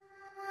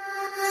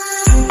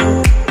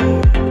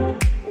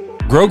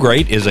Grow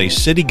Great is a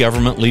city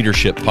government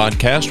leadership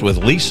podcast with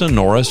Lisa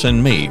Norris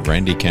and me,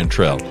 Randy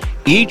Cantrell.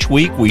 Each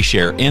week we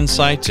share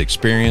insights,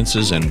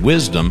 experiences, and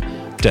wisdom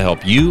to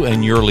help you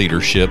and your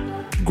leadership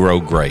grow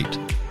great.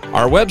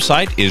 Our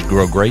website is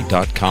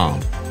growgreat.com.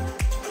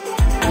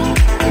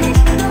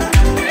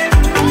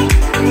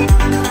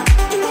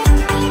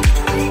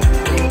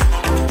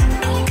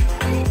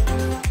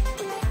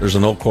 There's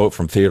an old quote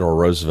from Theodore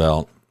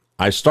Roosevelt.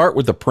 I start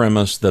with the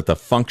premise that the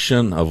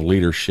function of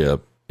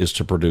leadership is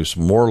to produce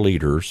more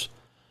leaders,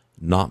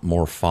 not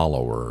more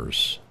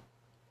followers.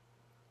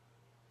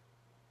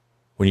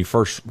 When I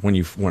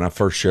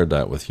first shared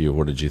that with you,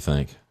 what did you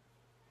think?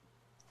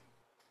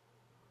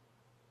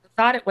 I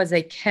thought it was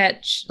a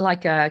catch,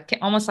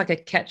 almost like a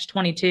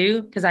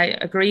catch-22, because I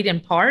agreed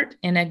in part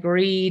and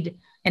agreed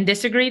and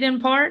disagreed in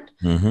part.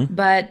 Mm-hmm.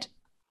 But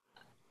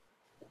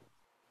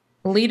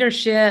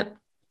leadership,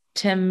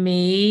 to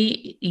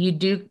me, you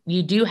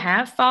do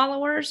have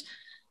followers,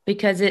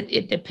 because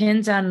it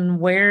depends on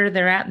where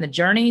they're at in the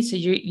journey. So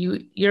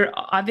you're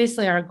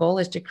obviously, our goal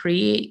is to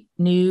create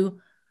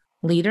new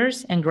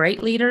leaders and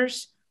great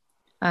leaders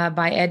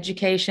by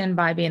education,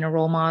 by being a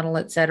role model,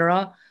 et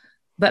cetera.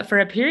 But for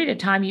a period of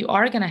time, you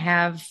are going to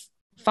have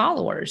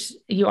followers.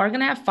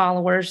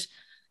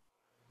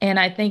 And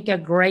I think a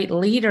great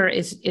leader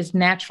is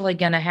naturally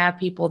going to have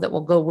people that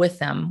will go with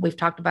them. We've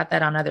talked about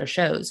that on other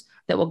shows,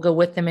 that will go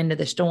with them into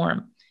the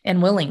storm,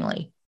 and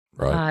willingly.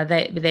 Right.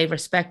 They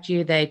respect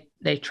you. They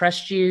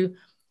trust you.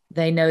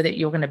 They know that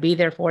you're going to be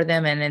there for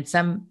them, and in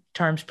some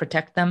terms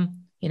protect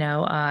them,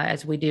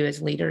 as we do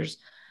as leaders.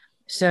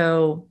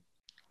 So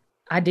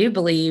I do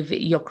believe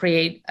you'll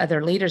create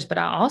other leaders, but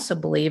I also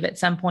believe at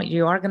some point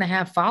you are going to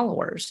have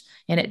followers,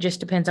 and it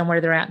just depends on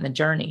where they're at in the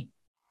journey.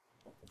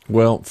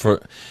 Well,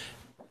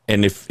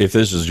 if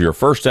this is your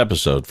first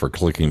episode for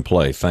Clicking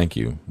Play, thank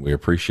you. We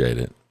appreciate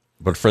it.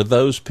 But for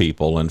those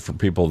people, and for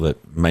people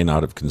that may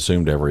not have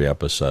consumed every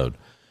episode,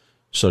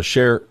 so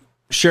share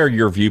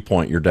your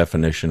viewpoint, your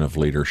definition of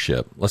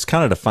leadership. Let's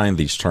kind of define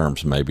these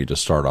terms maybe to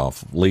start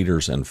off,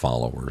 leaders and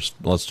followers.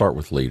 Let's start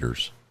with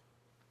leaders.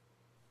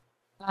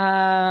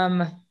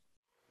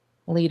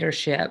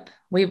 Leadership.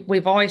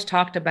 We've always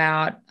talked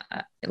about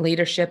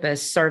leadership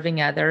as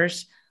serving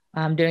others,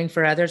 doing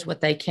for others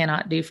what they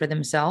cannot do for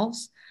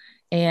themselves.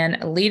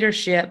 And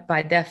leadership,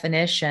 by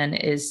definition,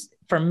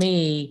 for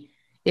me,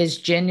 is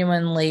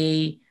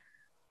genuinely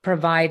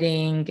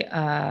providing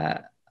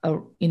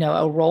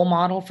a role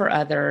model for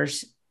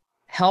others,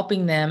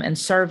 helping them and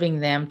serving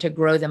them to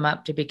grow them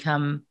up to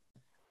become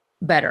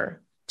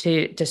better,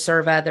 to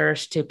serve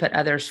others, to put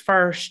others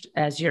first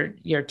as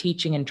you're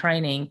teaching and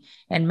training.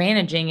 And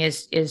managing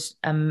is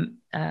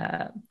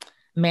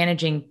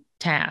managing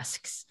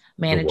tasks,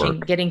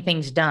 getting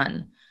things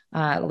done.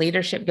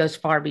 Leadership goes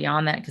far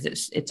beyond that,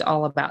 because it's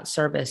all about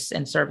service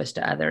and service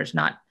to others,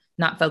 not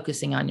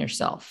focusing on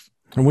yourself.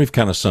 And we've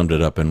kind of summed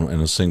it up in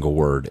a single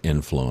word: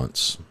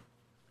 influence.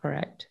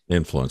 Correct.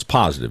 Influence,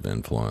 positive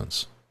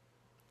influence.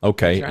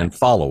 Okay, right. And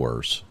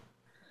followers.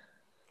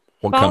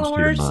 What comes to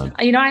your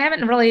mind? I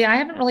haven't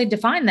really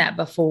defined that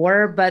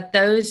before, but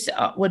those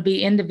would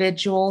be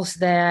individuals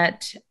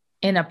that,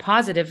 in a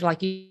positive,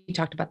 like you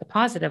talked about the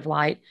positive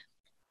light,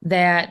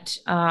 that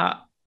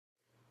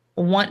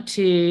want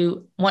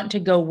to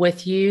go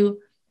with you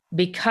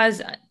because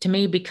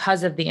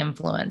of the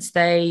influence.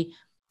 They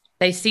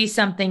see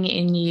something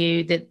in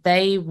you that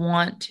they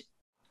want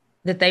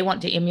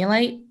to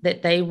emulate,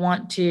 that they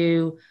want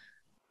to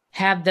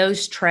have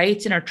those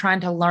traits and are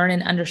trying to learn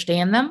and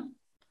understand them.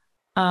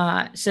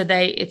 So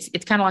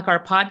it's kind of like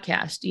our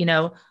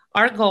podcast.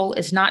 Our goal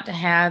is not to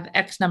have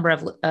X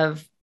number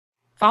of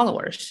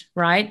followers,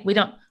 right? We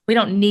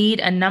don't need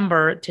a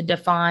number to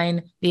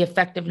define the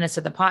effectiveness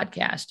of the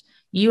podcast.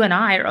 You and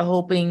I are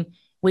hoping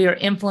we are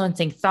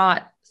influencing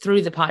thought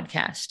through the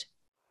podcast.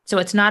 So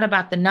it's not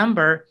about the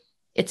number,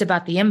 it's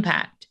about the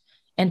impact.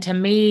 And to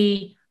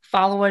me,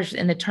 followers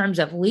in the terms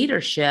of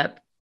leadership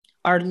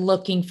are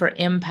looking for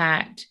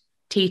impact,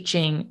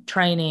 teaching,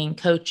 training,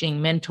 coaching,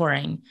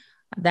 mentoring.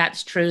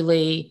 That's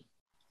truly,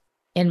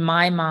 in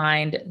my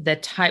mind, the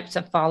types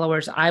of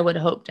followers I would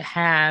hope to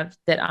have,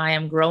 that I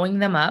am growing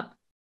them up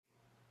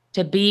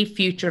to be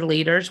future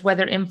leaders,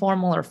 whether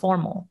informal or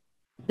formal,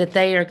 that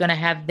they are going to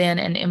have then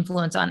an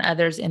influence on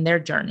others in their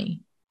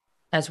journey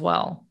as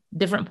well.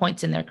 Different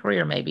points in their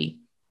career, maybe,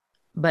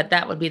 but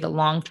that would be the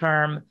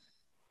long-term.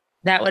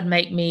 That would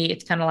make me,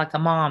 it's kind of like a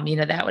mom,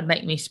 that would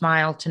make me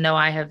smile to know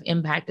I have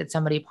impacted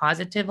somebody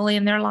positively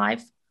in their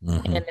life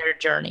and in their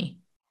journey.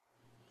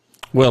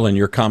 Well, and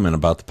your comment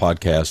about the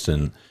podcast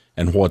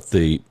and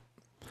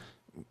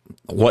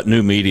what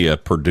new media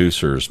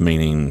producers,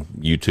 meaning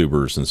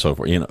YouTubers and so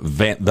forth,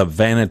 the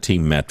vanity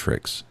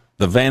metrics.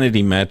 The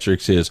vanity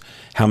metrics is,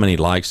 how many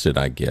likes did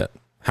I get?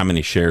 How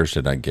many shares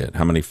did I get?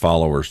 How many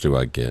followers do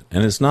I get?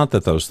 And it's not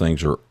that those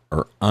things are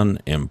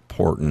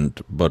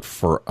unimportant, but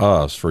for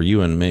us, for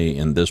you and me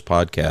in this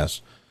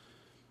podcast,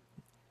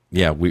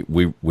 yeah,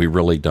 we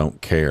really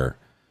don't care.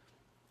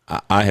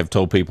 I have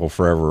told people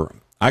forever,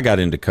 I got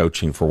into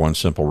coaching for one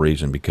simple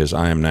reason, because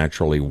I am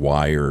naturally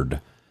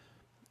wired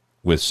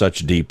with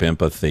such deep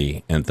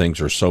empathy, and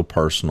things are so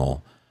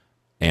personal.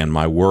 And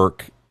my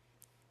work,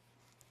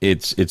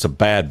 it's a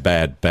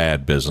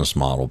bad business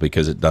model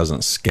because it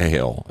doesn't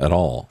scale at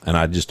all. And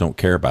I just don't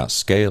care about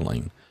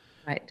scaling.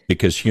 Right.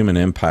 Because human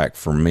impact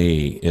for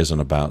me isn't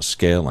about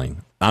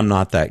scaling. I'm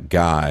not that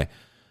guy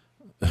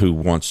who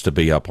wants to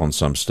be up on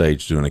some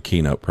stage doing a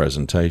keynote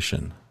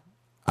presentation.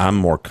 I'm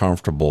more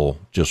comfortable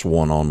just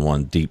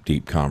one-on-one,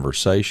 deep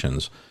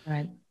conversations.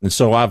 Right. And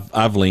so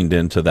I've leaned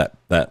into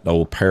that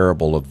old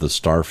parable of the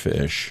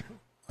starfish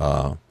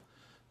that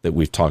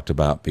we've talked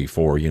about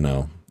before. You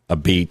know, a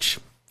beach,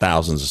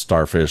 thousands of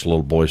starfish,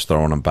 little boys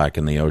throwing them back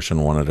in the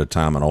ocean one at a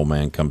time. An old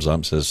man comes up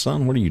and says,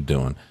 "Son, what are you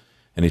doing?"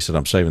 And he said,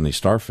 "I'm saving these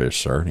starfish,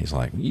 sir." And he's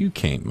like, "You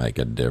can't make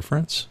a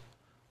difference.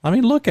 I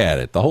mean, look at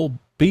it. The whole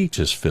beach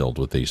is filled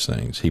with these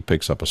things." He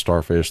picks up a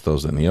starfish,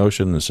 throws it in the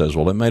ocean, and says,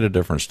 "Well, it made a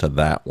difference to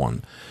that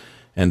one."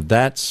 And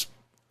that's,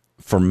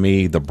 for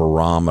me, the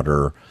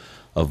barometer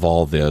of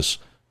all this.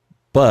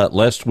 But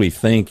lest we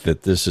think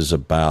that this is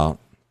about,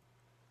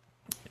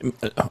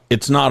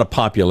 it's not a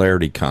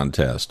popularity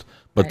contest,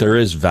 but there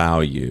is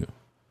value.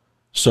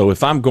 So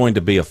if I'm going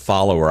to be a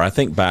follower, I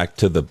think back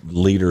to the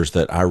leaders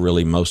that I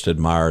really most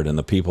admired and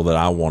the people that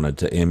I wanted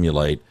to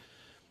emulate.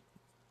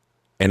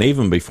 And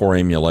even before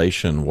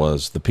emulation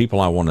was the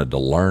people I wanted to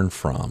learn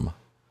from.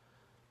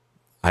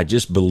 I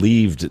just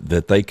believed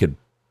that they could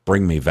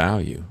bring me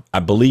value. I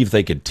believed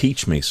they could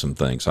teach me some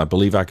things. I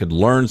believe I could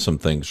learn some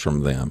things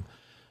from them.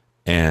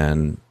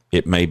 And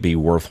it may be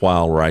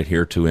worthwhile right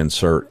here to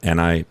insert.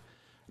 And I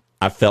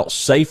felt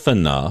safe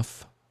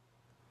enough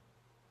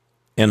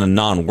in a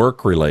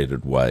non-work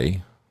related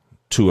way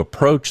to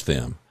approach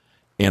them.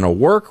 In a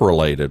work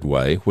related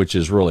way, which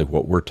is really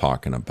what we're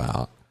talking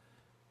about,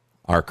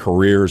 our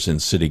careers in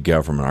city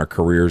government, our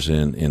careers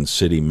in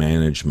city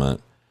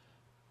management,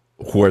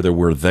 whether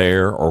we're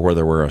there or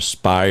whether we're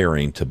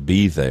aspiring to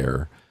be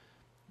there,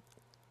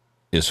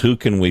 is who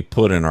can we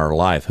put in our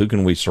life? Who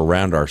can we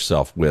surround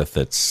ourselves with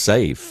that's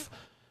safe?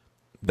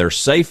 They're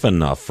safe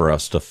enough for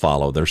us to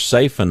follow. They're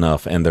safe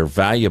enough and they're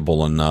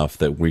valuable enough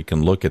that we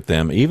can look at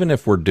them, even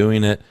if we're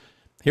doing it.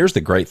 Here's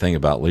the great thing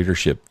about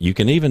leadership. You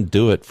can even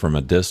do it from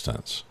a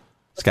distance.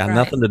 It's got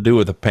nothing to do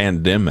with a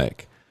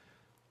pandemic.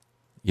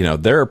 You know,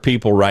 there are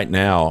people right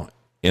now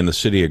in the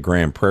city of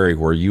Grand Prairie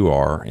where you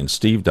are, and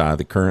Steve Dye,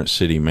 the current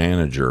city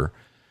manager,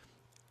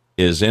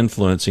 is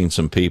influencing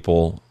some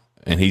people,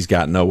 and he's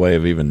got no way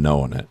of even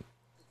knowing it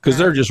because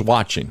they're just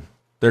watching.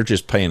 They're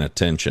just paying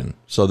attention.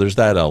 So there's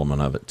that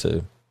element of it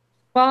too.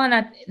 Well,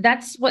 and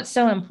that's what's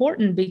so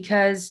important,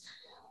 because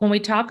when we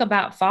talk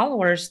about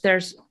followers,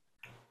 there's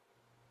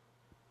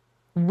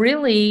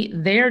really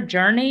their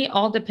journey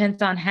all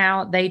depends on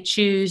how they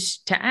choose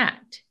to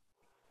act,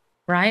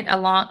 right?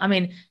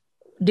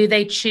 Do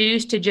they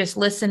choose to just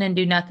listen and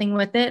do nothing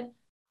with it?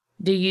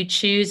 Do you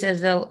choose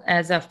as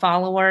a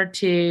follower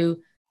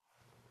to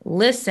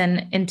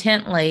listen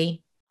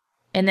intently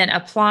and then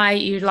apply?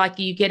 You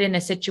get in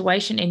a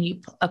situation and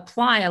you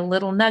apply a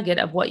little nugget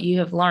of what you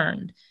have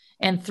learned.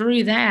 And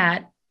through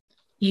that,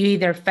 you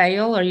either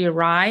fail or you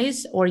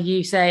rise, or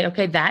you say,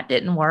 okay, that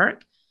didn't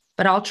work,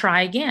 but I'll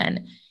try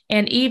again.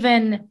 And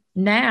even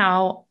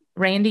now,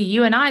 Randy,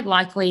 you and I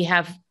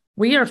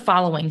we are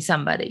following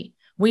somebody.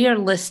 We are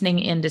listening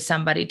into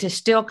somebody to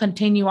still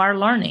continue our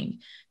learning,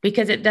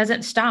 because it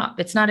doesn't stop.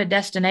 It's not a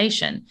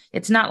destination.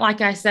 It's not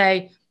like I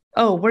say,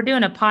 oh, we're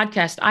doing a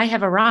podcast. I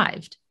have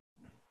arrived.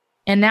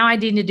 And now I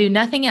need to do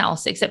nothing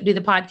else except do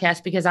the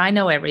podcast because I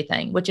know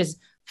everything, which is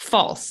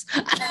false,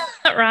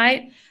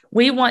 right?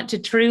 We want to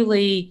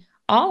truly,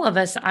 all of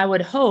us, I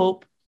would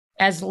hope,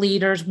 as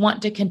leaders,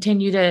 want to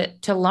continue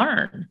to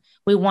learn.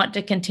 We want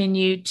to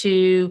continue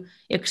to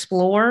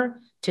explore,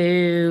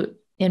 to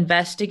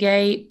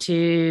investigate,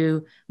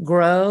 to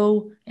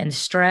grow and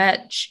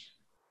stretch,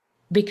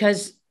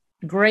 because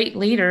great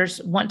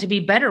leaders want to be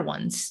better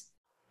ones,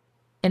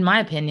 in my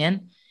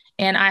opinion.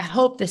 And I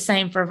hope the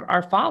same for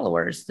our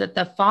followers, that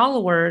the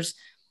followers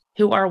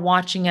who are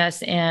watching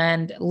us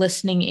and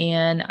listening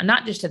in,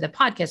 not just to the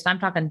podcast, I'm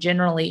talking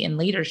generally in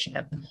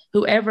leadership,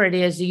 whoever it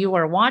is you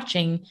are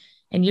watching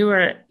and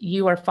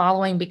you are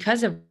following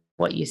because of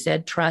what you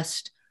said,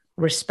 trust,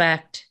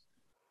 respect,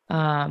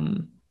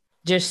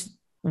 just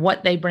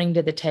what they bring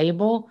to the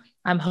table.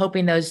 I'm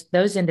hoping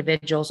those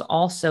individuals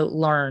also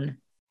learn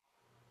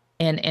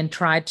and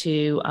try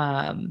to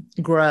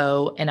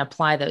grow and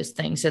apply those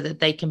things so that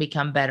they can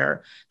become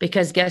better.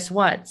 Because guess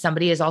what?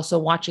 Somebody is also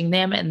watching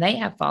them and they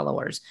have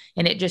followers,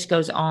 and it just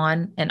goes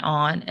on and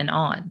on and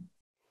on.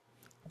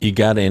 You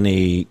got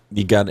any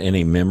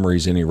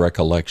memories, any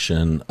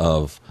recollection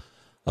of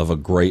a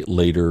great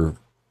leader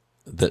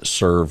that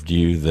served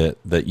you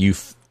that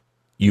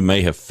you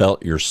may have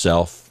felt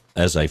yourself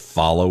as a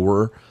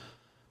follower,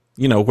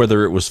 you know,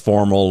 whether it was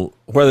formal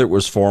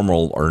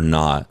or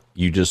not,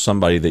 you just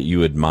somebody that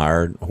you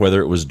admired,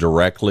 whether it was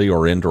directly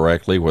or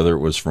indirectly, whether it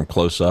was from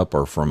close up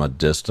or from a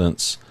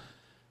distance.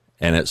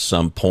 And at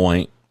some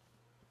point,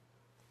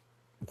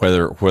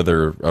 whether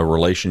a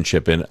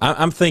relationship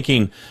I'm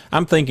thinking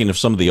of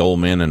some of the old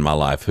men in my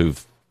life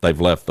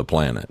they've left the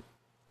planet.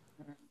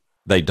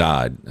 they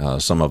died.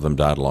 Some of them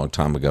died a long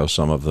time ago.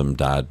 Some of them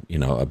died,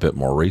 a bit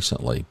more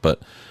recently,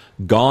 but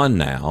gone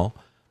now.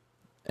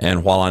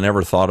 And while I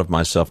never thought of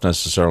myself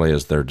necessarily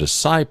as their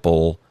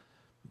disciple,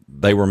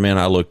 they were men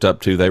I looked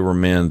up to. They were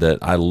men that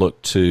I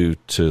looked to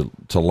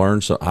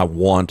learn. So I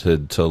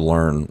wanted to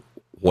learn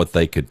what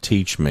they could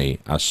teach me.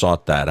 I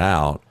sought that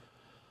out,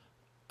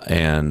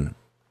 and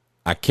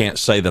I can't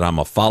say that I'm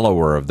a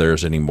follower of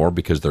theirs anymore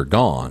because they're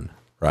gone,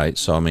 right?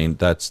 So I mean,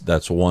 that's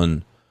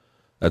one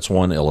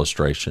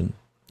illustration.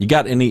 You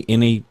got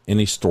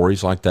any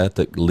stories like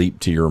that leap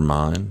to your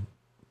mind?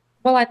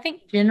 Well, I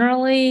think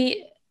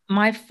generally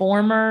my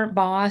former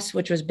boss,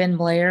 which was Ben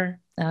Blair,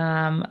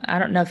 I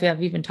don't know if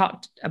I've even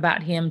talked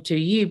about him to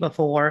you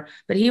before,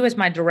 but he was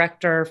my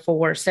director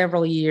for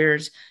several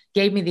years,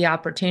 gave me the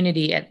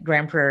opportunity at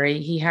Grand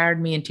Prairie. He hired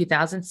me in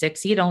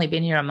 2006. He had only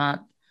been here a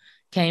month,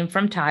 came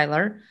from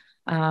Tyler,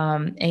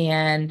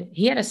 and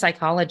he had a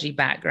psychology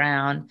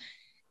background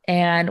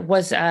and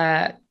was,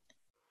 I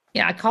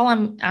call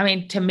him, I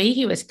mean, to me,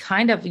 he was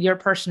kind of your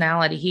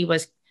personality. He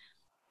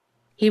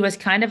was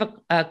kind of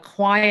a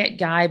quiet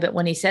guy, but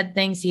when he said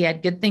things, he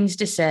had good things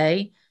to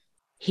say.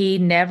 He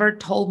never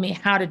told me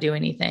how to do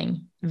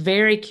anything.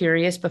 Very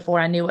curious before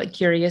I knew what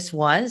curious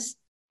was,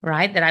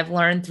 right? That I've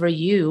learned through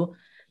you.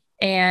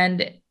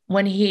 And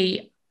when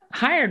he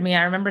hired me,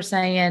 I remember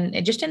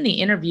saying, just in the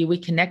interview, we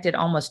connected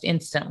almost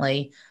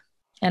instantly.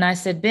 And I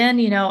said, Ben,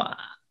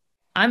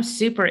 I'm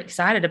super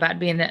excited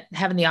about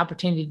having the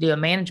opportunity to do a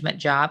management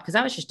job, because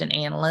I was just an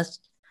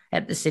analyst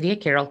at the city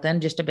of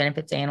Carrollton, just a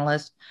benefits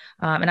analyst.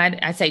 And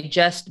I say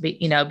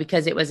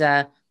because it was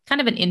a kind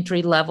of an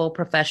entry level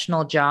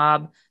professional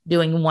job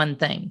doing one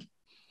thing.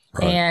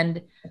 Right.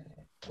 And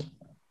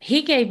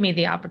he gave me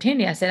the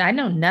opportunity. I said, I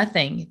know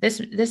nothing. This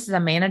is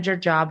a manager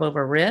job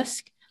over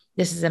risk.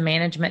 This is a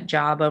management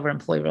job over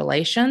employee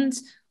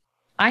relations.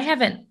 I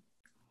haven't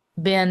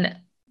been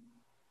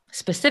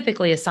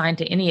specifically assigned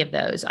to any of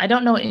those. I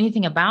don't know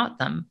anything about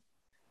them.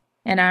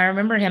 And I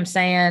remember him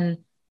saying,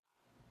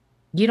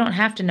 you don't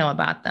have to know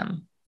about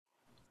them.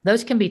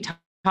 Those can be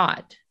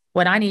taught.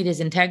 What I need is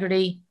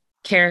integrity,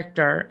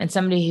 character, and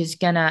somebody who's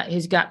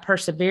got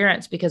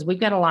perseverance, because we've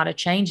got a lot of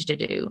change to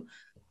do.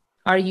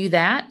 Are you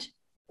that?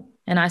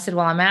 And I said,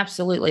 well, I'm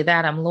absolutely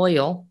that. I'm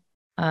loyal.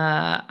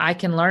 I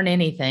can learn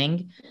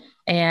anything.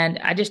 And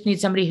I just need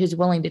somebody who's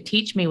willing to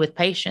teach me with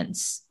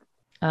patience,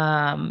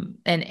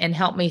 and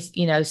help me,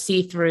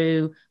 see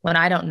through when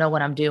I don't know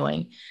what I'm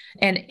doing.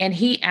 And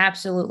he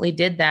absolutely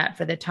did that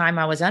for the time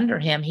I was under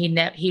him.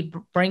 He'd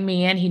bring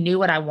me in. He knew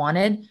what I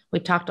wanted. We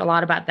talked a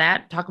lot about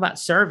that, talk about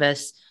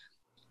service.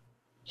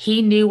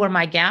 He knew where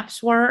my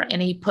gaps were, and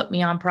he put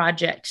me on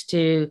projects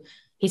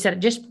he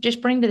said,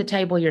 just bring to the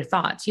table your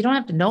thoughts. You don't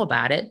have to know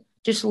about it.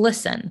 Just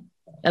listen,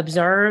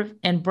 observe,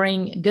 and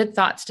bring good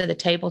thoughts to the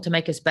table to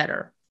make us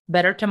better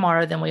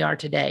tomorrow than we are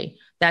today.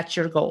 That's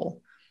your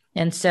goal.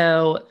 And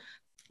so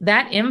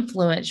that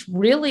influence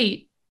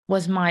really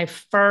was my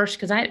first,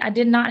 because I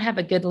did not have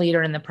a good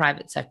leader in the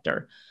private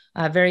sector,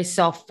 very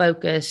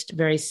self-focused,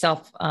 very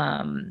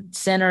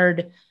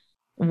self-centered,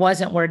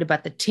 wasn't worried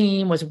about the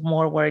team, was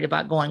more worried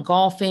about going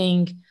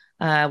golfing,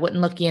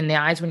 wouldn't look you in the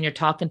eyes when you're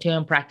talking to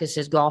him, practice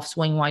his golf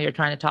swing while you're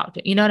trying to talk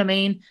to, you know what I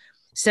mean?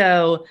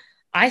 So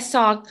I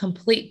saw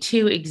complete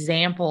two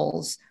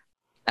examples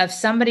of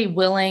somebody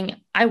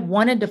I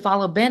wanted to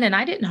follow Ben, and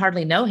I didn't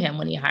hardly know him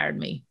when he hired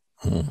me.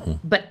 Mm-hmm.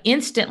 But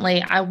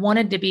instantly, I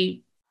wanted to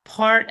be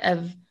part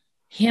of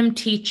him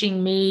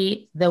teaching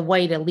me the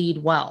way to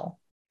lead well,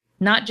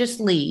 not just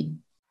lead,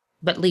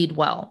 but lead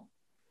well.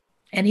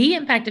 And he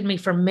impacted me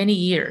for many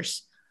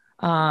years.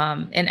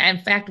 And in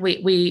fact,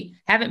 we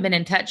haven't been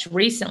in touch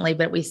recently,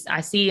 but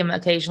I see him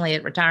occasionally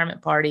at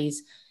retirement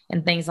parties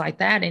and things like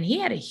that. And he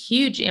had a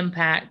huge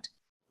impact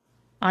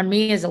on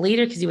me as a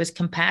leader, because he was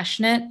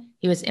compassionate,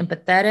 he was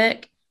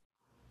empathetic,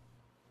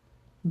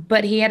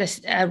 but he had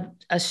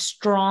a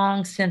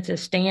strong sense of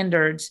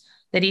standards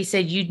that he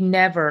said, you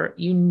never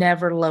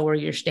lower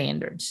your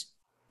standards.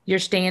 Your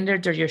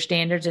standards are your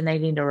standards, and they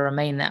need to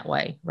remain that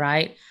way,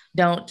 right?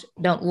 Don't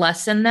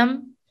lessen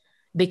them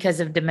because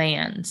of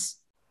demands.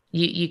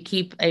 You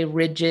keep a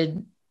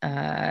rigid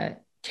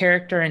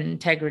character and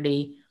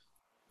integrity,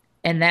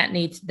 and that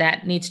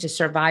needs to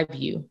survive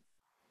you,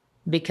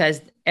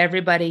 because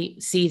everybody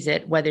sees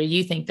it, whether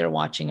you think they're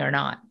watching or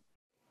not.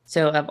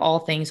 So of all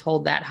things,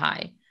 hold that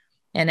high.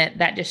 And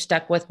that just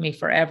stuck with me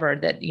forever,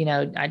 that,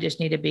 I just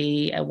need to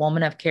be a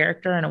woman of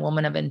character and a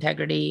woman of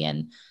integrity,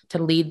 and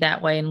to lead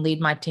that way and lead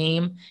my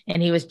team.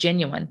 And he was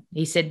genuine.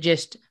 He said,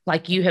 just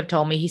like you have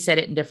told me, he said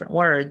it in different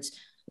words,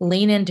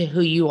 lean into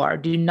who you are.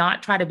 Do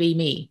not try to be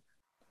me.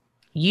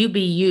 You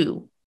be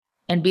you,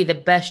 and be the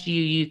best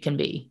you can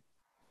be.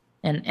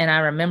 And I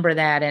remember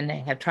that, and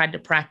have tried to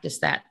practice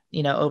that,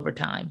 over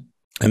time.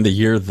 And the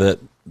year that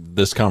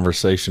this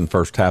conversation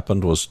first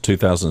happened was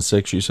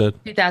 2006, you said?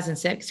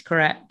 2006,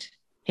 correct.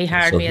 He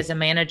hired me as a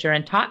manager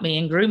and taught me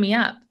and grew me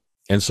up.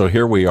 And so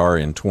here we are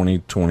in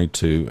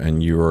 2022,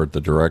 and you are the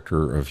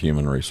director of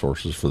human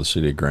resources for the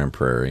city of Grand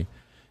Prairie.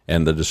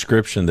 And the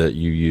description that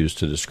you use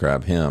to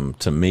describe him,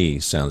 to me,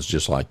 sounds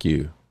just like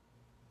you.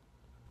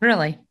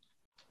 Really?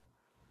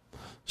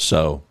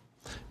 So,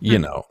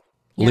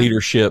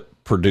 leadership,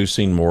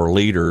 producing more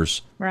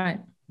leaders. Right.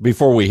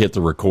 Before we hit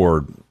the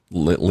record,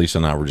 Lisa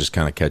and I were just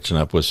kind of catching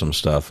up with some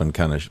stuff and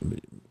kind of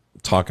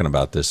talking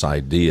about this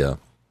idea.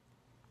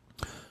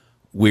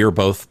 We are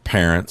both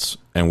parents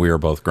and we are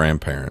both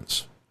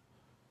grandparents.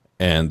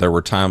 And there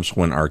were times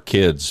when our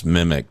kids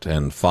mimicked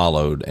and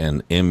followed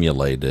and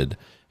emulated.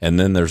 And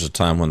then there's a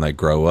time when they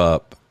grow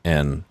up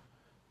and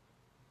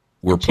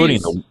we're putting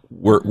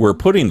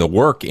the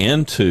work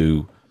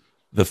into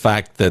the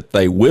fact that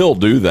they will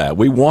do that.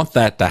 We want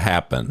that to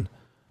happen.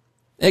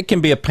 It can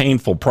be a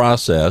painful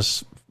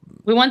process.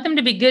 We want them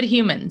to be good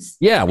humans.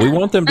 Yeah, we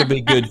want them to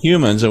be good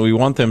humans, and we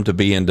want them to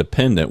be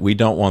independent. We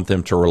don't want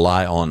them to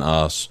rely on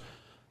us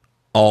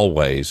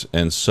always.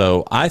 And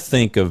so I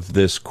think of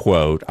this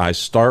quote, I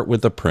start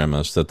with the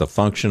premise that the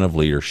function of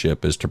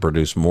leadership is to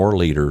produce more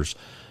leaders,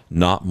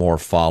 not more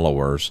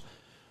followers.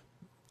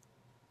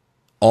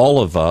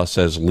 All of us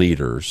as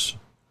leaders,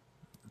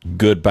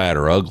 good, bad,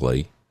 or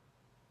ugly,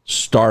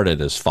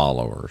 started as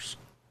followers.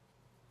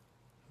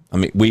 I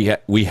mean,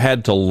 we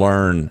had to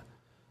learn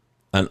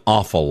an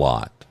awful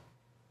lot.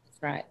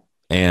 That's right.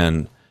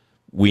 And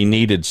we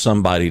needed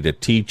somebody to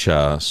teach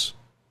us.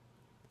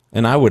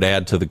 And I would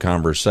add to the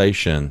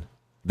conversation,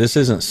 this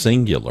isn't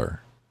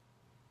singular.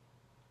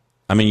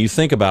 I mean, you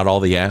think about all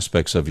the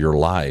aspects of your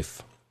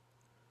life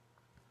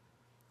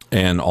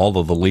and all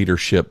of the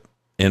leadership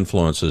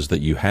influences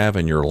that you have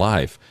in your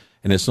life,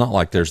 and it's not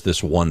like there's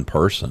this one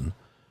person.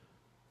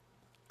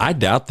 I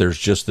doubt there's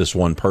just this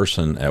one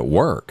person at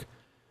work.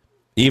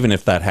 Even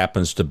if that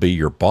happens to be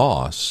your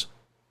boss,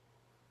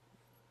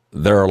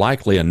 there are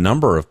likely a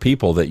number of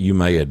people that you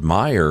may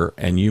admire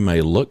and you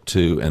may look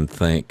to and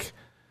think,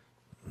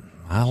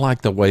 I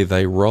like the way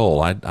they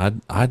roll.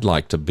 I'd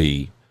like to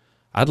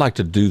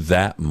do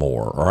that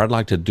more, or I'd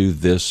like to do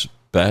this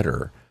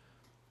better.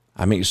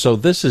 I mean, so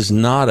this is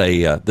not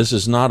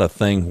a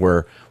thing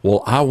where,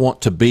 well, I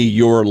want to be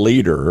your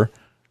leader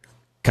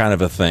kind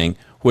of a thing,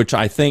 which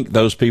I think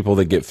those people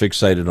that get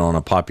fixated on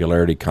a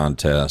popularity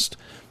contest,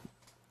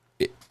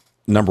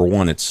 number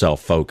one, it's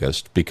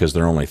self-focused because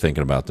they're only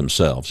thinking about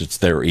themselves. It's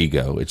their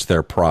ego. It's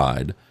their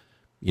pride.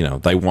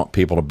 They want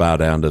people to bow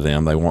down to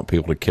them. They want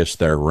people to kiss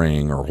their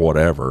ring or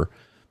whatever.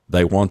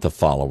 They want the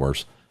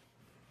followers.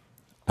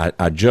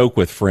 I joke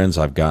with friends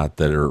I've got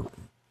that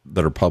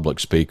are public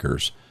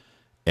speakers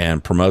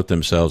and promote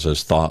themselves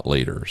as thought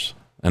leaders.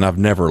 And I've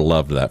never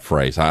loved that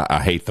phrase.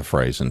 I hate the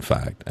phrase, in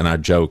fact. And I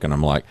joke and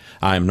I'm like,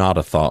 I am not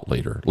a thought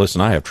leader.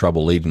 Listen, I have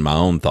trouble leading my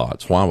own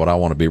thoughts. Why would I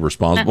want to be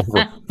responsible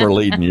for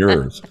leading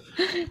yours?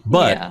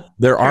 But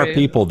there are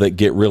people that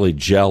get really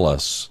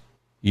jealous,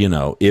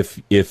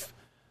 if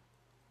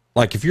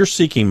you're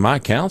seeking my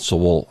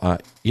counsel,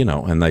 well,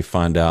 and they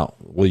find out,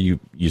 well,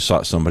 you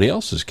sought somebody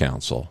else's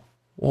counsel.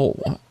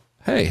 Well,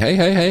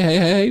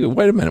 hey,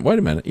 wait a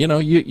minute.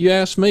 You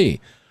asked me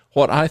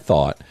what I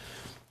thought.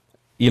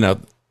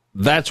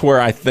 That's where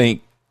I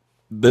think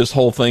this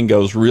whole thing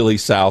goes really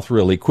south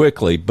really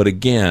quickly. But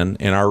again,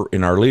 in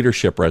our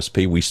leadership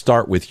recipe, we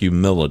start with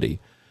humility.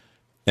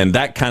 And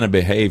that kind of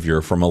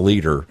behavior from a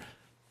leader,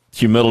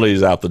 humility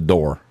is out the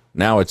door.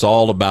 Now it's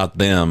all about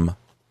them,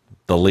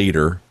 the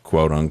leader,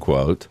 quote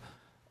unquote,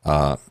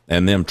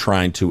 and them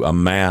trying to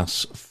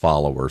amass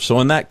followers. So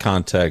in that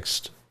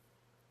context,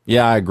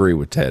 yeah, I agree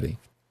with Teddy.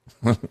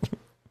 And,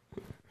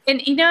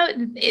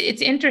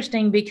 it's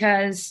interesting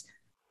because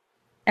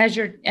as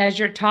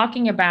you're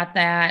talking about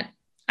that,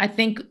 I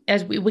think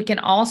as we can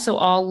also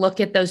all look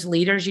at those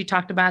leaders you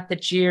talked about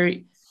that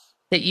you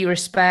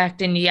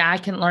respect, and I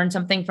can learn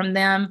something from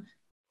them,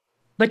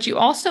 but you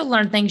also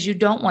learn things you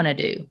don't want to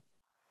do,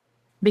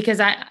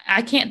 because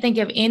I can't think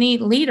of any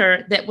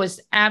leader that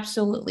was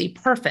absolutely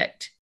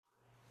perfect,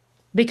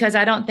 because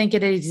I don't think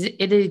it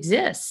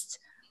exists.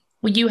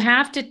 Well, you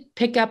have to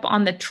pick up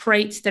on the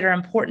traits that are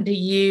important to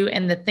you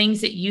and the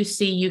things that you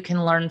see you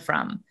can learn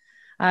from.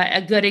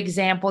 A good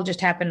example just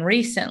happened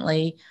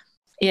recently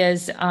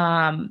is,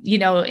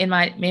 in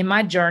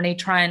my journey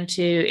trying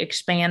to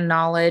expand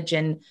knowledge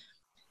and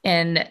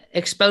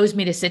expose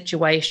me to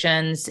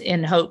situations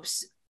in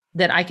hopes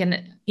that I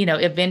can,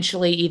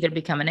 eventually either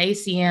become an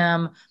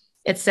ACM,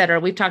 et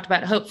cetera. We've talked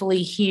about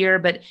hopefully here,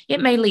 but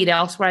it may lead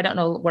elsewhere. I don't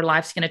know where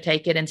life's going to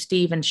take it. And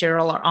Steve and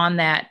Cheryl are on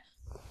that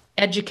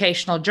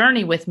educational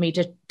journey with me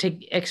to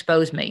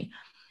expose me.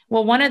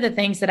 Well, one of the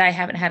things that I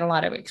haven't had a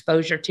lot of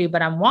exposure to,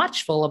 but I'm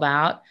watchful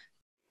about,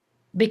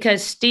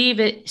 because Steve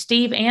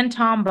and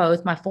Tom,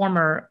 both, my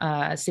former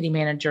city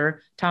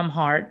manager, Tom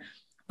Hart,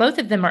 both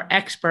of them are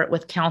expert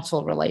with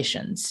council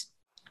relations,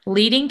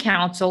 leading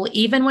council,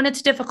 even when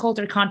it's difficult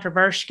or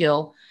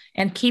controversial,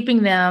 and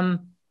keeping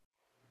them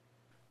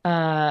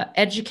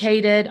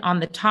educated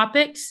on the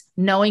topics,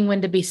 knowing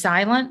when to be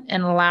silent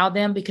and allow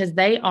them, because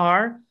they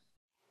are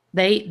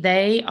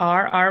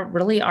our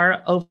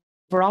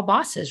overall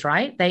bosses,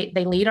 right?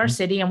 They lead our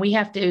city, and we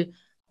have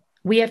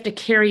to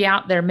carry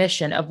out their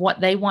mission of what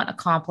they want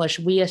accomplished.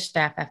 We as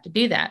staff have to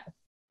do that.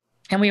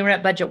 and we were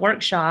at budget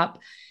workshop,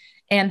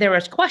 and there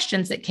was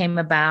questions that came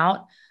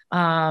about.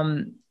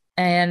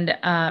 And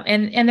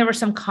there were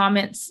some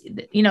comments,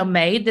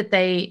 made that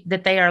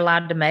they are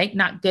allowed to make,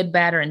 not good,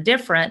 bad, or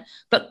indifferent,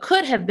 but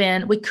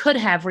we could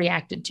have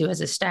reacted to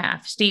as a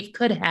staff. Steve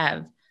could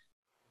have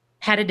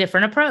had a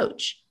different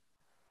approach,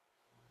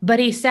 but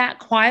he sat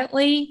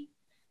quietly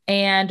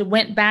and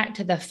went back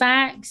to the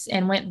facts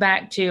and went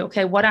back to,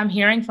 okay, what I'm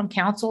hearing from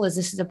council is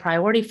this is a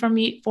priority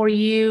for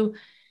you.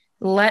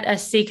 Let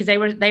us see, because they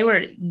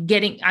were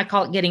getting, I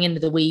call it getting into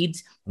the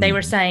weeds. They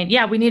were saying,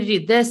 yeah, we need to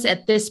do this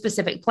at this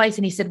specific place.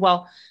 And he said,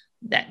 well,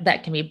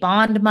 that can be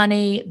bond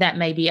money. That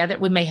may be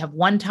we may have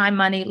one-time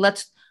money.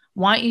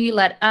 Why don't you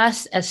let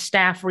us as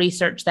staff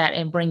research that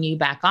and bring you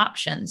back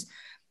options?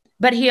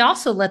 But he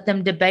also let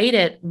them debate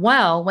it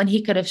well when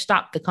he could have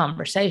stopped the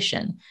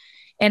conversation.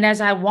 And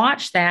as I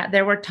watched that,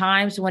 there were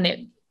times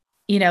when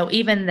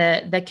even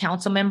the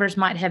council members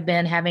might have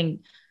been having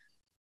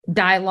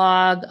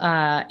dialogue,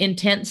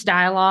 intense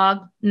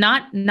dialogue,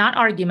 not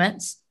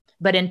arguments,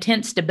 but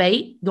intense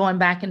debate going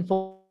back and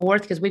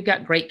forth, because we've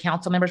got great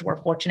council members.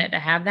 We're fortunate to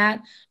have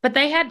that, but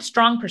they had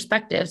strong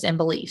perspectives and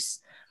beliefs.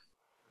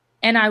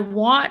 And I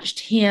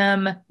watched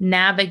him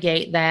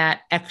navigate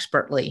that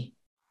expertly.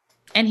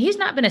 And he's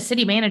not been a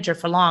city manager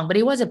for long, but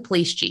he was a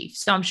police chief.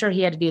 So I'm sure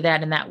he had to do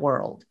that in that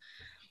world.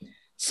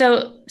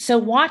 So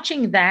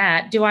watching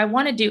that, do I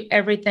want to do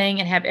everything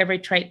and have every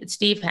trait that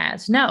Steve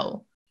has?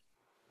 No.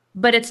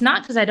 But it's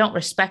not because I don't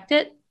respect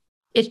it.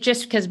 It's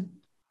just because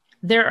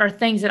there are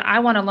things that I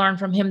want to learn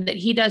from him that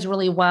he does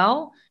really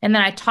well. And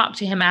then I talked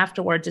to him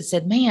afterwards and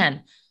said,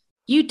 man,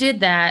 you did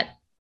that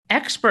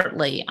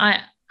expertly.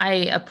 I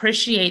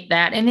appreciate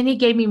that. And then he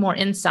gave me more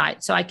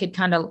insight. So I could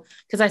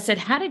because I said,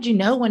 how did you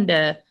know when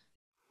to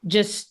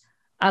just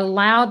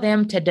allow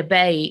them to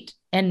debate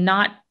and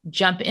not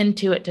jump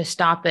into it to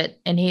stop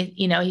it? And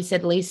he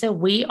said, Lisa,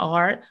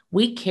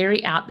 we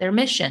carry out their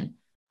mission.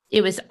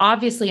 It was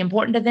obviously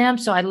important to them.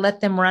 So I let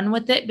them run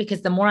with it,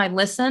 because the more I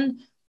listened,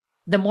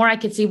 the more I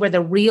could see where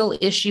the real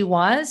issue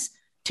was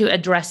to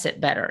address it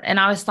better. And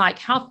I was like,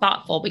 how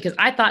thoughtful, because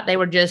I thought they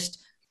were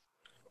just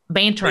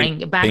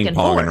bantering back and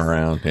forth.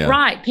 Around, yeah.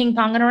 Right.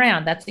 Ping-ponging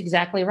around. That's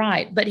exactly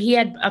right. But he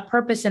had a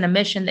purpose and a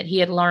mission that he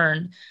had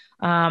learned.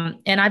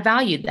 And I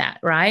valued that.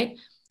 Right.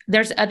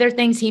 There's other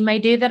things he may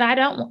do that I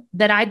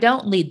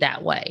don't lead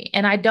that way.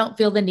 And I don't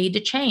feel the need to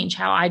change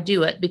how I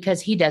do it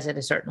because he does it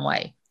a certain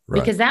way. Right.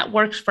 Because that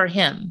works for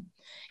him.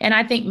 And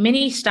I think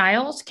many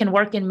styles can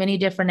work in many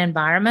different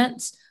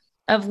environments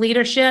of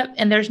leadership.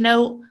 And there's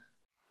no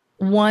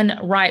one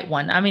right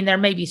one. I mean, there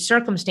may be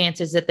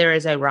circumstances that there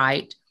is a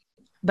right,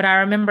 but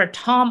I remember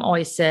Tom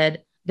always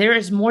said, there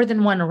is more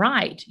than one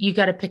right. You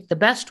got to pick the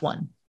best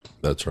one.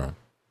 That's right.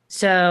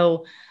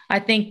 So I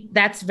think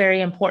that's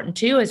very important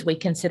too, as we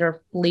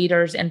consider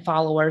leaders and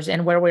followers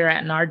and where we're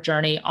at in our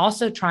journey,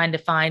 also trying to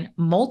find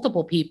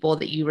multiple people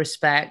that you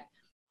respect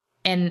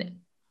and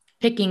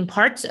picking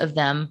parts of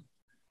them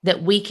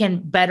that we can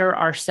better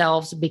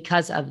ourselves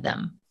because of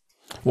them.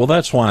 Well,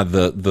 that's why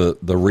the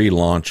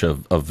relaunch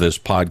of this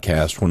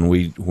podcast,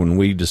 when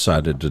we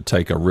decided to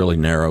take a really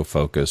narrow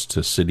focus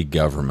to city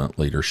government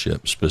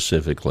leadership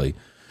specifically,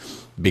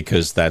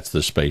 because that's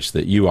the space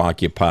that you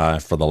occupy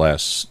for the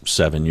last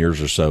 7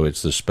 years or so.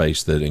 It's the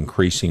space that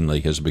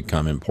increasingly has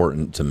become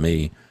important to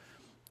me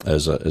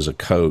as a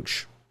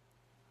coach.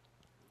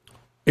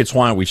 It's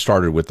why we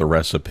started with the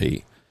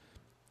recipe.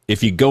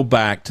 If you go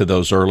back to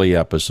those early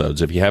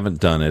episodes, if you haven't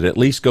done it, at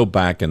least go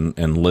back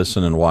and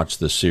listen and watch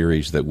the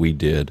series that we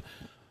did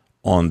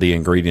on the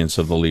ingredients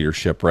of the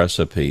leadership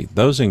recipe.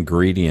 Those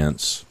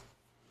ingredients,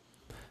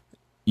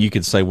 you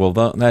could say, well,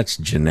 that's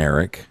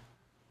generic.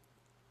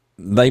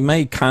 They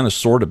may kind of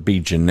sort of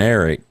be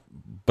generic,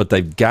 but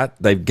they've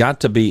got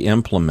to be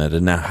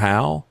implemented. Now,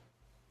 how?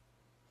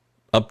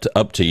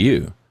 Up to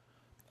you.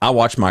 I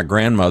watched my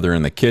grandmother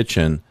in the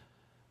kitchen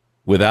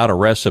without a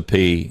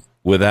recipe,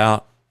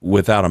 without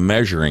a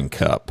measuring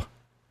cup.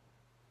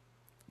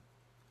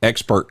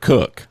 Expert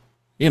cook,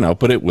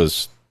 but it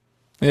was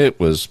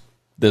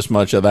this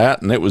much of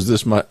that and it was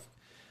this much.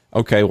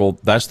 Okay, well,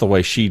 that's the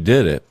way she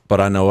did it.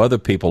 But I know other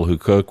people who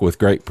cook with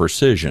great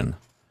precision.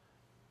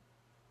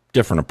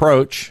 Different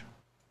approach.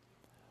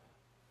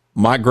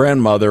 My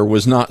grandmother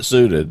was not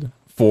suited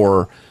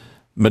for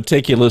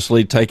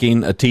meticulously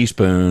taking a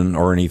teaspoon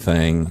or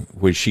anything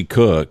which she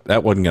cooked.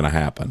 That wasn't going to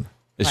happen.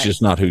 It's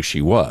just not who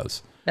she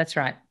was. That's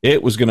right.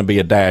 It was going to be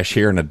a dash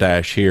here and a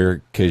dash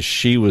here because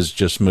she was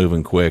just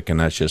moving quick, and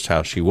that's just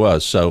how she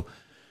was. So,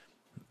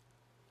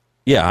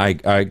 yeah,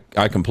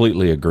 I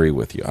completely agree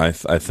with you. I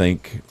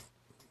think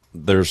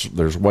there's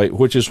way,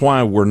 which is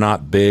why we're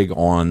not big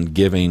on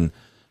giving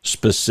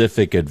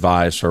specific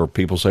advice, or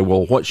people say,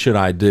 well, what should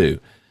I do?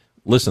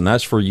 Listen,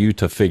 that's for you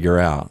to figure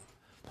out.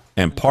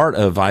 And part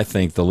of, I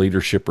think, the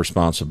leadership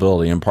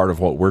responsibility and part of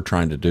what we're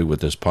trying to do with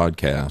this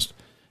podcast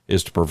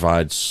is to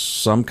provide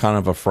some kind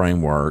of a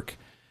framework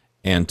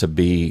and to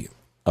be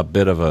a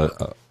bit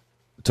of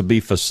to be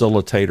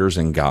facilitators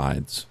and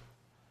guides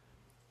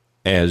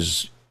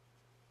as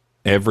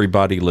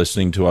everybody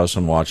listening to us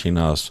and watching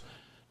us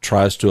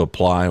tries to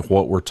apply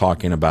what we're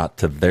talking about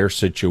to their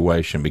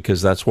situation,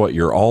 because that's what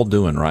you're all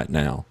doing right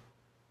now.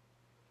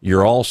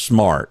 You're all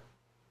smart,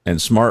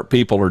 and smart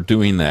people are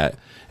doing that.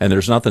 And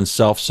there's nothing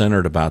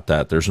self-centered about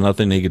that. There's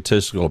nothing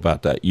egotistical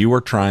about that. You are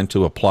trying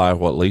to apply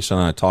what Lisa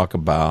and I talk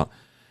about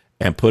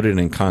and put it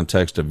in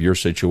context of your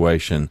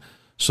situation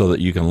so that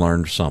you can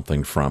learn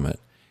something from it.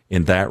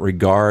 In that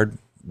regard,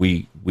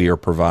 we are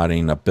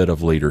providing a bit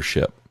of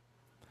leadership.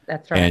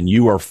 That's right. And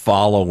you are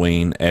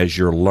following as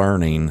you're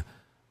learning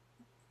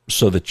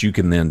so that you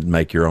can then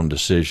make your own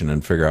decision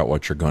and figure out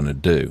what you're going to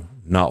do,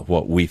 not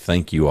what we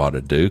think you ought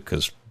to do,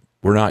 because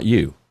we're not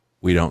you.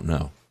 We don't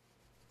know.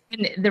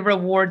 And the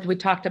rewards, we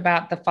talked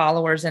about the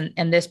followers,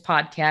 and this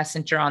podcast,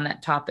 since you're on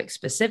that topic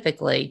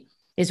specifically,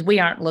 is we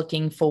aren't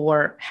looking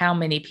for how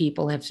many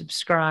people have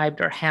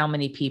subscribed or how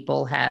many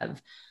people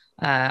have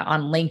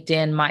on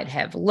LinkedIn might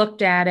have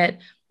looked at it.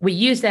 We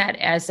use that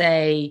as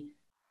a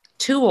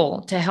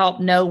tool to help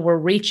know we're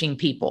reaching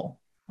people,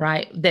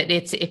 right? That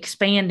it's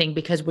expanding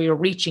because we are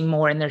reaching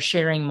more and they're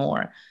sharing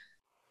more.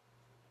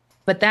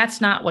 But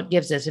that's not what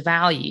gives us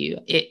value.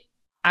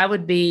 I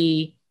would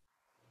be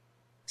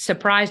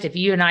surprised if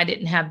you and I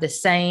didn't have the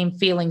same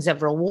feelings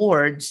of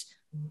rewards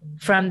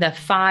from the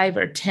 5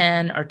 or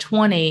 10 or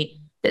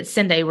 20 that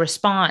send a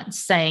response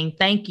saying,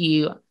 thank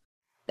you,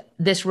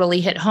 this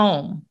really hit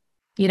home.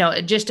 You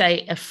know, just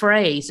a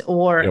phrase,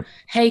 or, yep,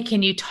 hey,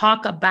 can you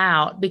talk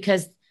about,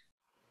 because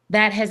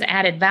that has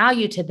added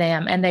value to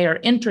them and they are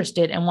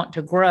interested and want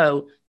to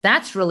grow.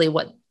 That's really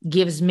what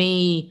gives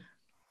me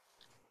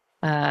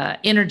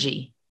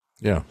energy.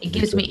 Yeah. It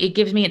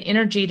gives me an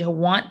energy to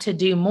want to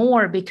do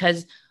more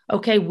because,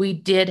 okay, we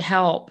did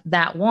help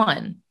that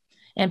one.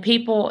 And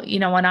people, you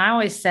know, when I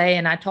always say,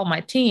 and I told my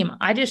team,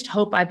 I just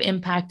hope I've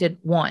impacted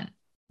one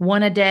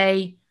a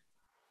day,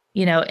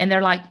 you know, and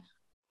they're like,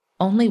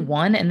 only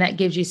one, and that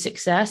gives you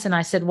success. And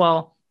I said,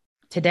 well,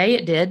 today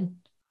it did.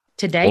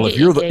 Today, well,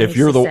 if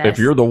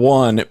you're the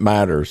one, it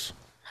matters.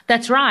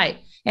 That's right.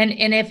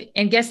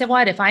 And guess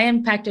what? If I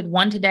impacted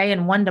one today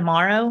and one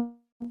tomorrow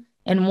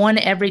and one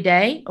every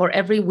day or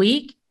every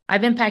week,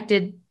 I've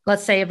impacted,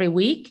 let's say every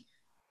week,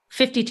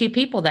 52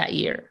 people that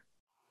year.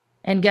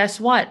 And guess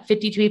what?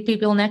 52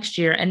 people next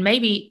year, and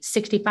maybe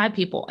 65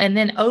 people. And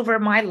then over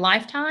my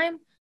lifetime,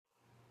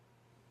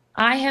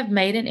 I have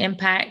made an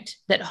impact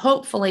that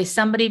hopefully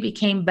somebody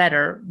became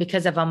better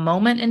because of a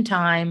moment in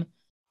time,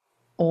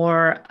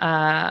 or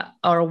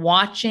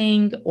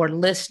watching or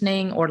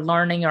listening or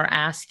learning or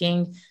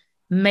asking.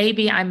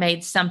 Maybe I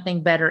made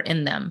something better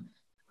in them.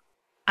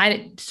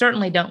 I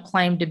certainly don't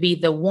claim to be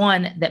the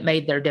one that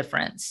made their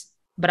difference,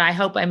 but I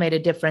hope I made a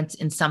difference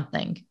in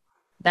something.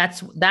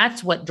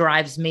 That's what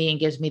drives me and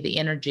gives me the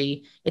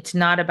energy. It's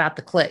not about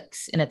the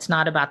clicks and it's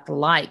not about the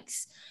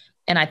likes.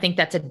 And I think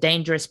that's a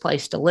dangerous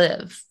place to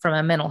live from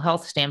a mental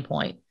health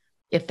standpoint.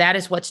 If that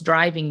is what's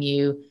driving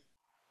you,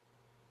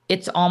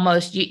 it's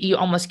almost, you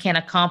almost can't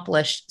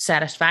accomplish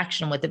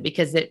satisfaction with it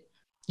because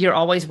you're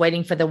always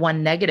waiting for the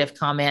one negative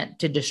comment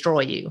to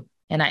destroy you.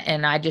 And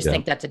I just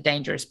think that's a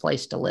dangerous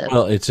place to live.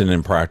 Well, it's an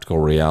impractical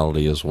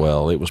reality as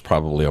well. It was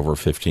probably over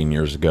 15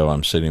 years ago.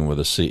 I'm sitting with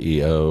a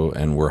CEO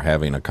and we're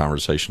having a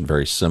conversation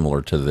very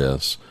similar to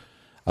this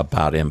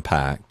about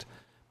impact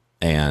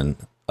and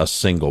a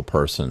single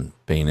person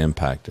being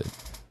impacted.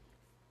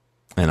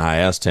 And I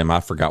asked him, I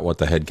forgot what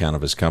the headcount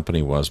of his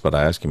company was, but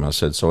I asked him, I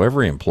said, so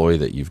every employee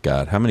that you've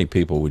got, how many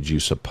people would you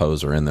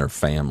suppose are in their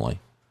family?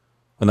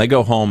 When they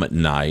go home at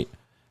night,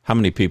 how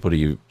many people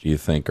do you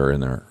think are in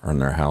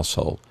their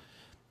household?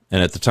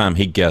 And at the time,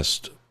 he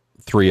guessed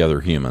 3 other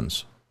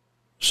humans.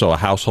 So a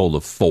household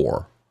of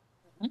 4.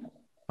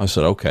 I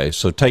said, okay,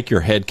 so take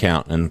your head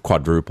count and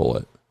quadruple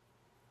it.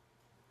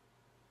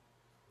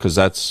 Because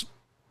that's,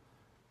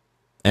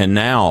 and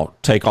now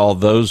take all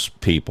those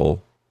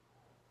people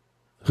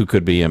who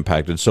could be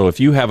impacted. So if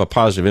you have a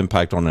positive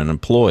impact on an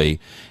employee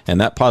and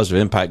that positive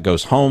impact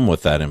goes home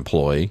with that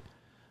employee,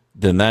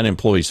 then that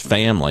employee's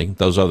family,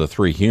 those other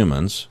 3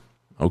 humans,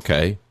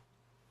 okay,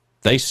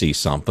 they see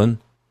something.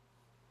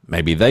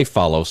 Maybe they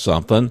follow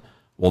something.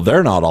 Well,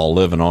 they're not all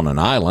living on an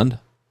island.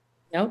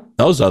 Nope.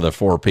 Those other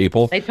 4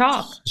 people. They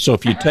talk. So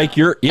if you take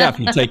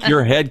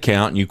your head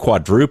count and you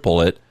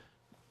quadruple it,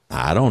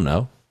 I don't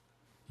know.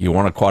 You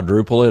want to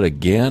quadruple it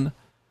again?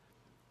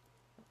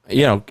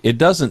 You know, it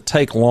doesn't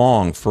take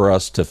long for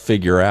us to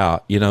figure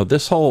out, you know,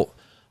 this whole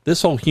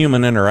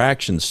human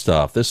interaction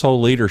stuff, this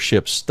whole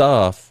leadership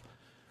stuff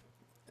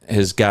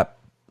has got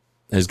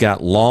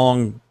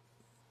long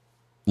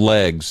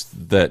legs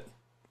that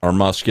are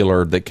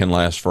muscular that can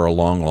last for a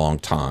long, long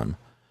time.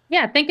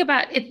 Yeah, think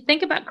about it.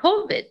 Think about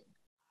COVID.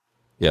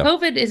 Yeah.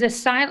 COVID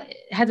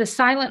has a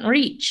silent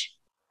reach.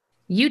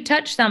 You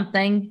touch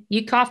something,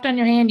 you coughed on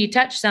your hand, you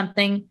touch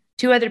something,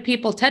 2 other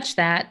people touch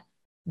that,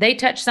 they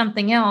touch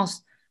something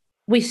else.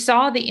 We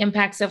saw the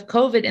impacts of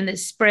COVID and the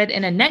spread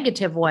in a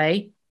negative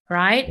way,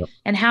 right? Yep.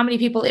 And how many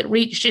people it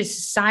reached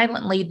just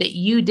silently that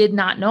you did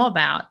not know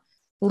about.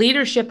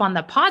 Leadership on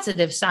the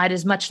positive side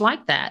is much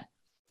like that.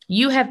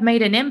 You have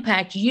made an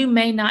impact you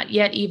may not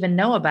yet even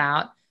know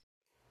about,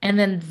 and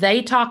then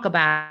they talk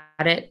about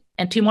it,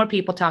 and 2 more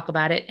people talk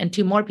about it, and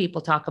 2 more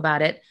people talk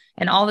about it.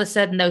 And all of a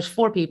sudden those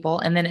 4 people,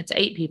 and then it's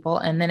 8 people,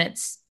 and then it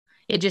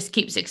just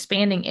keeps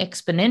expanding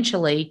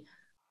exponentially.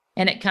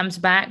 And it comes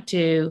back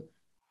to,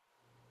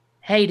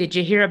 hey, did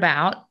you hear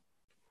about,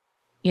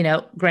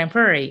 Grand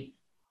Prairie,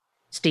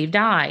 Steve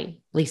Dye,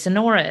 Lisa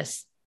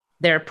Norris,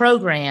 their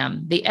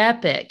program, the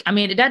Epic? I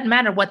mean, it doesn't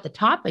matter what the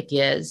topic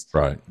is,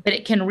 right, but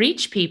it can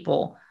reach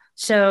people.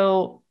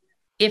 So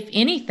if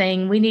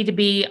anything, we need to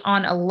be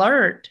on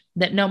alert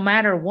that no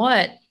matter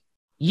what,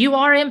 you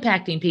are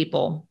impacting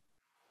people.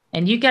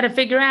 And you got to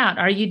figure out,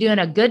 are you doing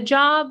a good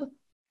job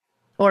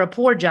or a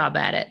poor job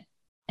at it?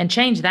 And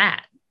change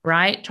that,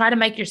 right? Try to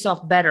make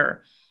yourself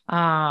better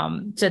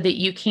so that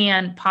you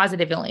can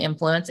positively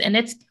influence. And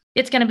it's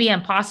going to be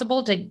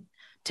impossible to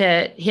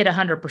hit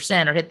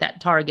 100% or hit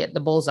that target, the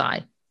bullseye,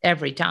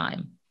 every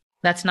time.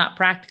 That's not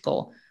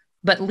practical.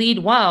 But lead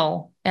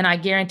well, and I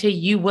guarantee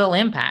you will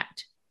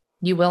impact.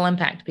 You will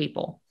impact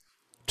people.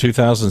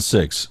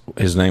 2006,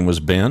 his name was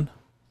Ben?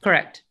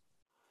 Correct.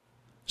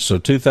 So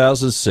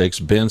 2006,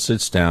 Ben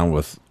sits down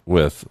with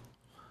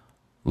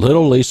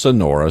little Lisa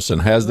Norris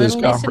and has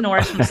Lisa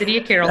Norris from the city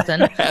of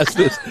Carrollton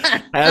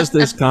has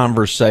this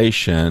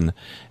conversation,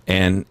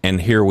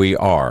 and here we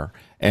are.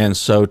 And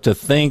so to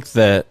think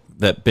that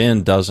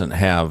Ben doesn't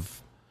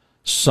have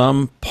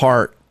some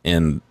part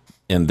in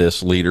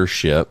this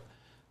leadership.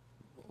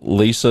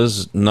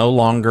 Lisa's no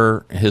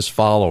longer his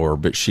follower,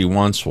 but she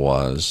once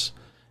was,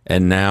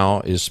 and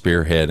now is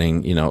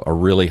spearheading, a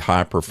really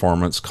high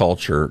performance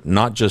culture,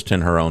 not just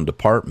in her own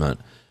department,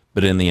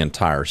 but in the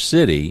entire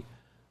city.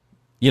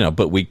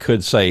 But we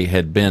could say,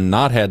 had Ben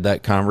not had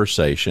that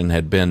conversation,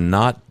 had Ben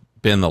not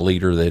been the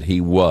leader that he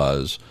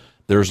was,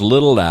 there's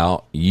little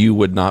doubt you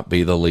would not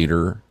be the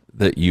leader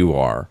that you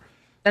are.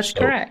 That's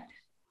correct.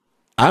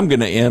 I'm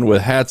going to end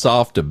with hats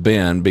off to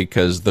Ben,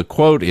 because the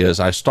quote is,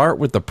 I start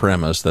with the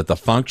premise that the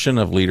function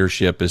of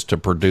leadership is to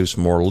produce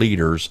more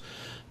leaders,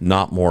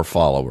 not more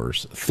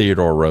followers.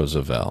 Theodore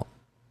Roosevelt.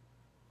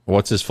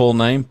 What's his full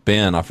name?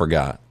 Ben, I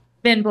forgot.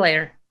 Ben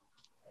Blair.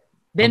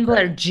 Ben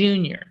Blair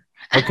Jr.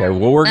 Okay,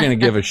 well, we're going to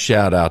give a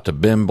shout out to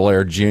Ben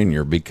Blair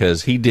Jr.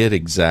 because he did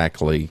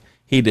exactly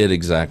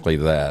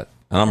that.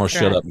 And I'm going to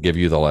shut up and give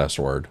you the last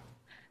word.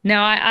 No,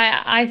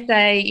 I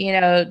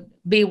say,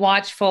 be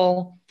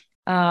watchful.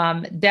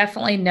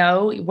 Definitely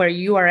know where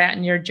you are at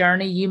in your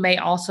journey. You may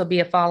also be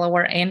a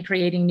follower and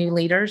creating new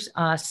leaders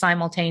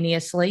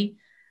simultaneously.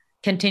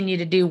 Continue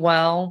to do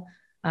well.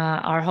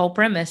 Our whole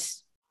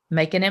premise,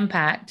 make an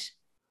impact,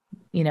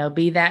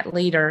 be that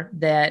leader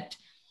that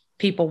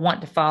people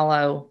want to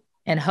follow,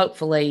 and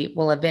hopefully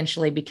will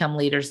eventually become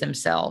leaders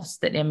themselves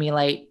that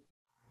emulate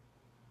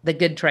the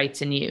good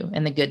traits in you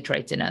and the good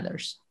traits in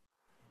others.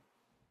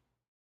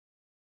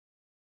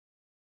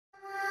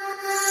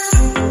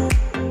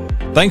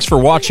 Thanks for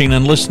watching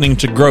and listening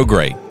to Grow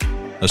Great,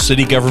 a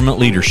city government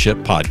leadership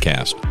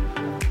podcast.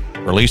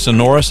 For Lisa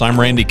Norris, I'm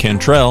Randy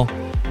Cantrell.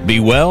 Be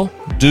well,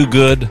 do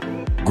good,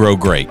 grow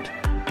great.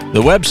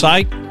 The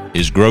website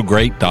is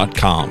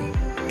growgreat.com.